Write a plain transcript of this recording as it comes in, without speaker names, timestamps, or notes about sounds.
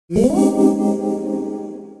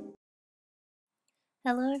Hello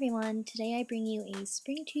everyone, today I bring you a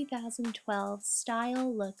Spring 2012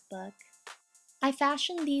 style lookbook. I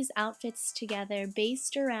fashioned these outfits together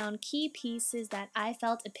based around key pieces that I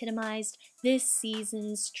felt epitomized this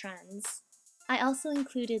season's trends. I also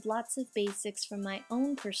included lots of basics from my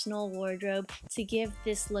own personal wardrobe to give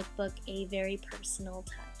this lookbook a very personal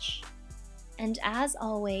touch. And as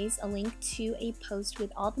always, a link to a post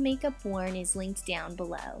with all the makeup worn is linked down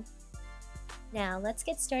below. Now let's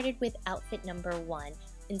get started with outfit number 1.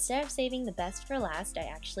 Instead of saving the best for last, I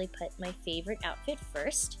actually put my favorite outfit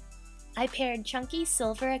first. I paired chunky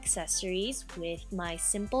silver accessories with my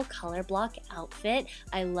simple color block outfit.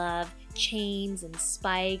 I love chains and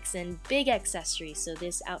spikes and big accessories, so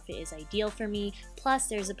this outfit is ideal for me. Plus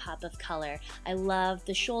there's a pop of color. I love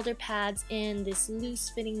the shoulder pads in this loose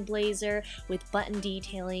fitting blazer with button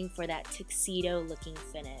detailing for that tuxedo looking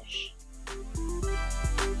finish.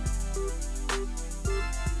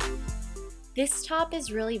 This top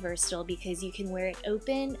is really versatile because you can wear it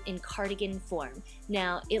open in cardigan form.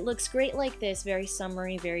 Now, it looks great like this, very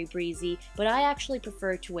summery, very breezy, but I actually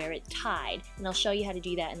prefer to wear it tied, and I'll show you how to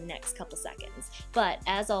do that in the next couple seconds. But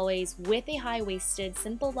as always, with a high-waisted,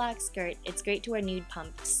 simple black skirt, it's great to wear nude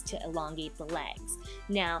pumps to elongate the legs.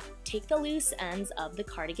 Now, take the loose ends of the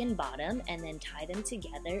cardigan bottom and then tie them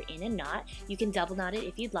together in a knot. You can double knot it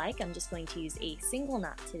if you'd like. I'm just going to use a single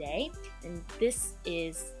knot today, and this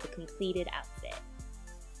is the completed outfit.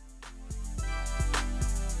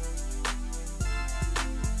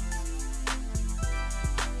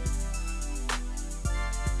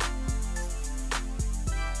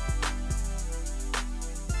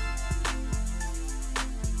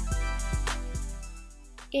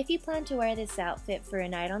 If you plan to wear this outfit for a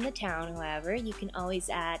night on the town, however, you can always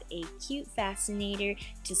add a cute fascinator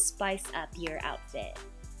to spice up your outfit.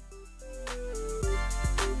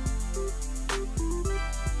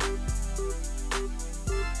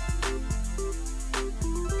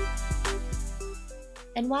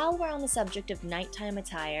 And while we're on the subject of nighttime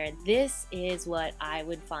attire, this is what I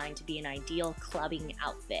would find to be an ideal clubbing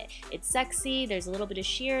outfit. It's sexy, there's a little bit of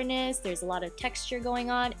sheerness, there's a lot of texture going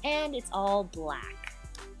on, and it's all black.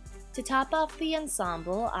 To top off the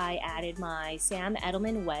ensemble, I added my Sam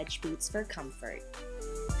Edelman wedge boots for comfort.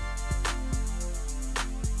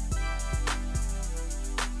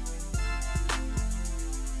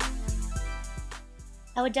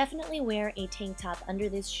 I would definitely wear a tank top under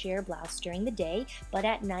this sheer blouse during the day, but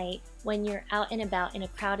at night, when you're out and about in a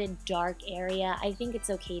crowded, dark area, I think it's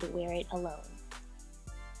okay to wear it alone.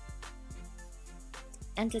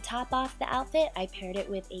 And to top off the outfit, I paired it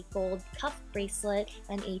with a gold cuff bracelet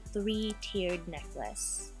and a 3-tiered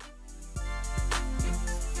necklace.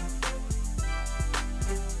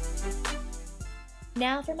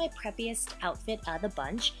 Now for my preppiest outfit of the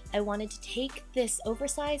bunch, I wanted to take this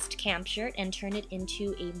oversized camp shirt and turn it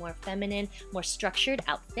into a more feminine, more structured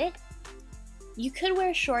outfit. You could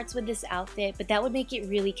wear shorts with this outfit, but that would make it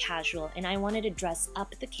really casual, and I wanted to dress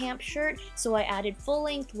up the camp shirt, so I added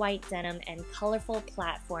full-length white denim and colorful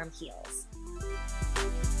platform heels.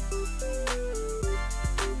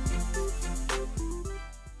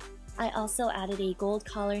 I also added a gold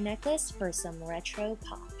collar necklace for some retro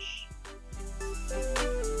posh.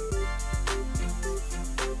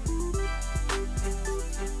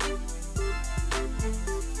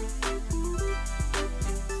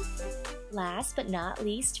 Last but not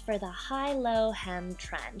least, for the high-low hem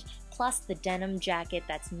trend, plus the denim jacket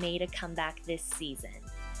that's made a comeback this season.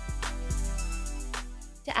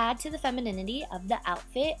 To add to the femininity of the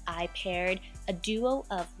outfit, I paired a duo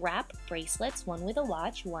of wrap bracelets, one with a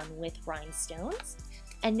watch, one with rhinestones.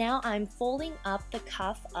 And now I'm folding up the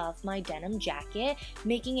cuff of my denim jacket,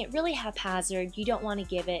 making it really haphazard. You don't want to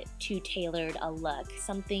give it too tailored a look.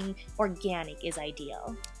 Something organic is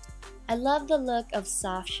ideal. I love the look of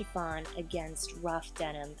soft chiffon against rough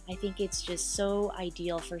denim. I think it's just so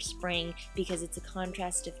ideal for spring because it's a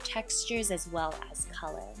contrast of textures as well as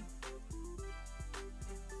color.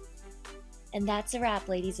 And that's a wrap,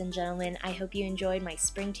 ladies and gentlemen. I hope you enjoyed my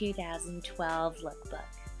Spring 2012 lookbook.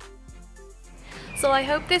 So I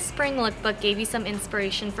hope this spring lookbook gave you some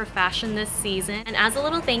inspiration for fashion this season. And as a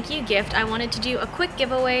little thank you gift, I wanted to do a quick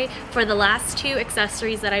giveaway for the last 2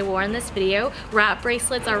 accessories that I wore in this video. Wrap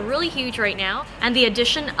bracelets are really huge right now, and the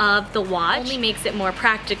addition of the watch only makes it more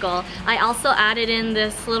practical. I also added in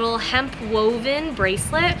this little hemp woven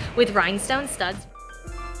bracelet with rhinestone studs.